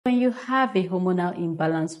you have a hormonal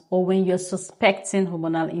imbalance or when you're suspecting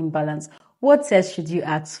hormonal imbalance, what test should you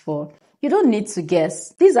ask for? You don't need to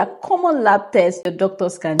guess. These are common lab tests your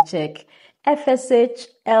doctors can check. FSH,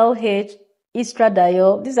 LH,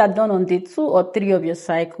 estradiol, these are done on day 2 or 3 of your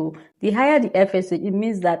cycle. The higher the FSH, it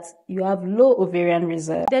means that you have low ovarian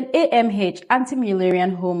reserve. Then AMH,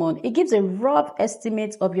 anti-Mullerian hormone, it gives a rough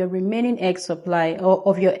estimate of your remaining egg supply or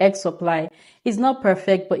of your egg supply. It's not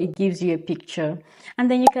perfect, but it gives you a picture. And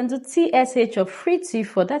then you can do TSH or free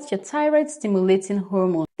T4, that's your thyroid stimulating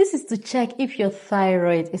hormone. This is to check if your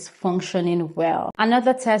thyroid is functioning well.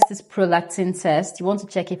 Another test is prolactin test. You want to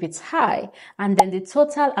check if it's high. And then the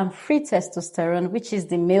total and free testosterone, which is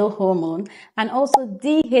the male hormone, and also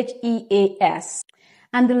DHEAS.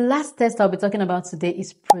 And the last test I'll be talking about today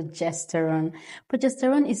is progesterone.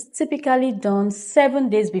 Progesterone is typically done 7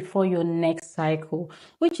 days before your next cycle,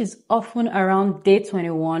 which is often around day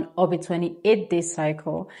 21 of a 28-day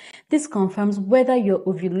cycle. This confirms whether you're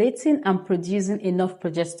ovulating and producing enough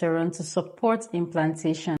progesterone to support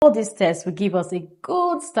implantation. All these tests will give us a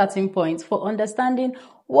good starting point for understanding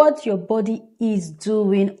what your body is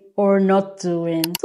doing or not doing.